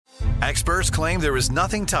Experts claim there is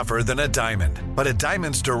nothing tougher than a diamond. But at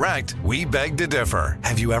Diamonds Direct, we beg to differ.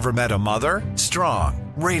 Have you ever met a mother?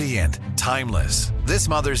 Strong, radiant, timeless. This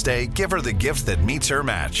Mother's Day, give her the gift that meets her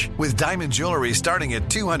match. With diamond jewelry starting at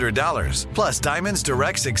 $200. Plus Diamonds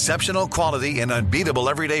Direct's exceptional quality and unbeatable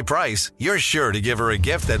everyday price, you're sure to give her a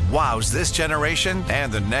gift that wows this generation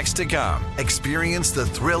and the next to come. Experience the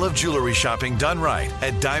thrill of jewelry shopping done right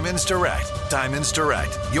at Diamonds Direct. Diamonds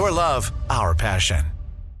Direct. Your love, our passion.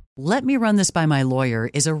 "Let me run this by my lawyer"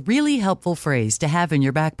 is a really helpful phrase to have in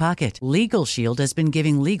your back pocket. Legal Shield has been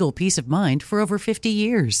giving legal peace of mind for over 50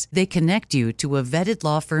 years. They connect you to a vetted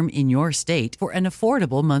law firm in your state for an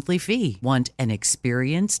affordable monthly fee. Want an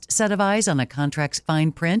experienced set of eyes on a contract's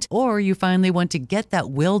fine print? Or you finally want to get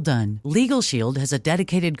that will done? Legal Shield has a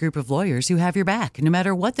dedicated group of lawyers who have your back, no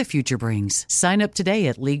matter what the future brings. Sign up today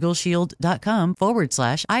at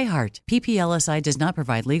LegalShield.com/iHeart. PPLSI does not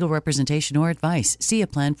provide legal representation or advice. See a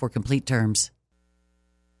plan for complete terms.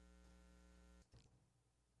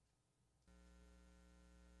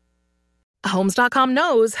 Homes.com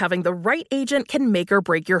knows having the right agent can make or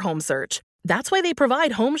break your home search. That's why they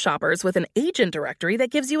provide home shoppers with an agent directory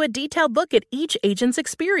that gives you a detailed look at each agent's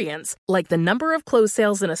experience, like the number of closed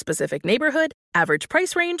sales in a specific neighborhood, average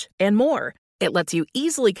price range, and more. It lets you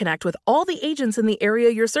easily connect with all the agents in the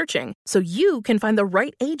area you're searching, so you can find the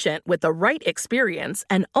right agent with the right experience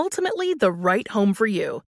and ultimately the right home for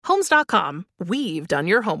you. Homes.com. We've done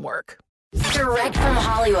your homework. Direct from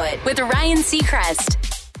Hollywood with Ryan Seacrest.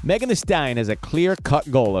 Megan Thee Stallion has a clear-cut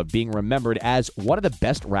goal of being remembered as one of the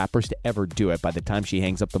best rappers to ever do it by the time she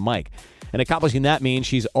hangs up the mic. And accomplishing that means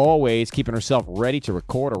she's always keeping herself ready to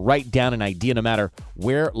record or write down an idea no matter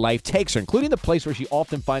where life takes her, including the place where she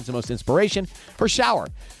often finds the most inspiration, her shower.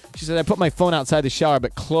 She said, "I put my phone outside the shower,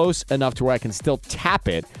 but close enough to where I can still tap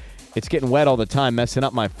it. It's getting wet all the time, messing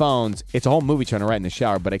up my phones. It's a whole movie trying to write in the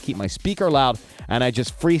shower, but I keep my speaker loud and I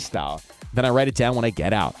just freestyle. Then I write it down when I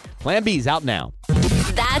get out." Plan B is out now.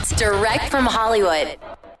 That's Direct from Hollywood.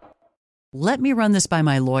 "Let me run this by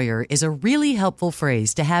my lawyer" is a really helpful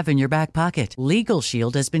phrase to have in your back pocket. Legal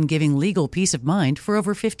Shield has been giving legal peace of mind for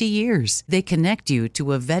over 50 years. They connect you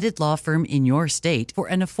to a vetted law firm in your state for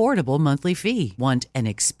an affordable monthly fee. Want an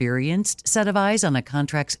experienced set of eyes on a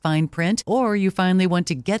contract's fine print? Or you finally want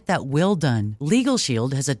to get that will done? Legal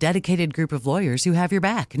Shield has a dedicated group of lawyers who have your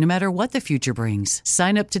back, no matter what the future brings.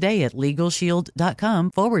 Sign up today at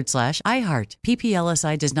LegalShield.com/iHeart.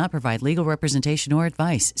 PPLSI does not provide legal representation or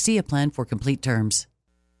advice. See a plan for complete terms.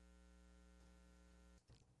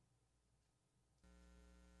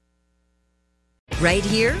 Right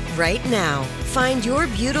here, right now. Find your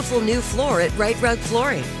beautiful new floor at Right Rug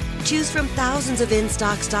Flooring. Choose from thousands of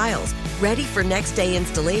in-stock styles, ready for next day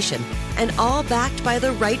installation, and all backed by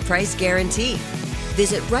the right price guarantee.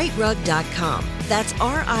 Visit rightrug.com. That's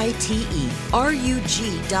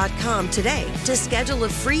RITERUG.com today to schedule a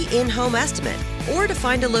free in-home estimate or to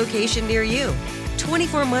find a location near you.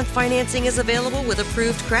 24-month financing is available with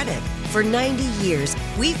approved credit. For 90 years,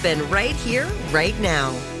 we've been right here, right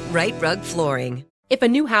now. Right Rug Flooring. If a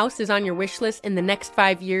new house is on your wish list in the next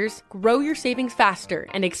 5 years, grow your savings faster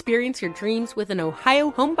and experience your dreams with an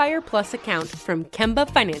Ohio Homebuyer Plus account from Kemba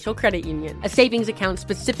Financial Credit Union. A savings account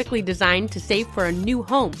specifically designed to save for a new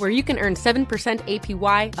home, where you can earn 7%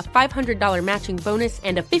 APY, a $500 matching bonus,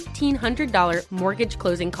 and a $1,500 mortgage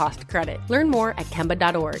closing cost credit. Learn more at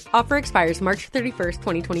Kemba.org. Offer expires March 31st,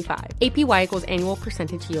 2025. APY equals annual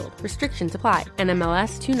percentage yield. Restrictions apply.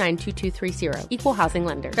 NMLS 292230. Equal housing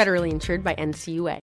lender. Federally insured by NCUA.